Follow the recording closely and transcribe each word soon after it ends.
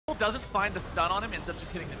doesn't find the stun on him, ends up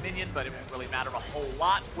just hitting the minion, but it won't really matter a whole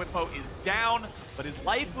lot. Whippo is down, but his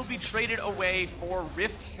life will be traded away for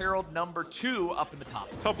Rift Herald #2 up in the top.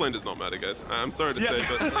 Top lane does not matter, guys. I'm sorry to say,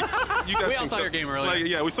 but like, you guys we all saw your game earlier. Like,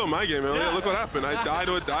 yeah, we saw my game earlier. Look what happened. I died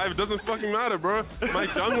or a dive. It doesn't fucking matter, bro. My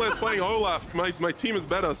jungler is playing Olaf. My team is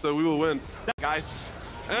better, so we will win. Guys,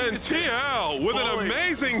 and TL with an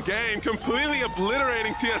amazing game, completely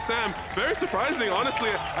obliterating TSM. Very surprising, honestly.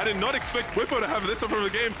 I did not expect Whippo to have this over the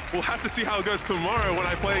game. We'll have to see how it goes tomorrow when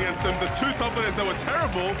I play against him. The two top players that were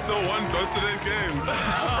terrible still won both of today's games.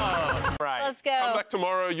 Oh. Right. Let's go. Come back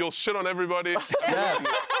tomorrow. You'll shit on everybody. Yes.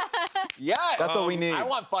 Yeah, that's what we need. I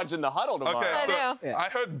want Fudge in the huddle tomorrow. Okay, so I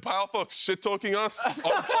heard Powerfox shit-talking us on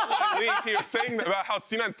the league. He was saying about how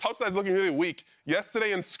C9's top side is looking really weak.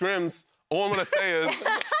 Yesterday in scrims, all I'm going to say is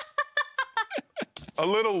a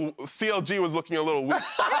little CLG was looking a little weak.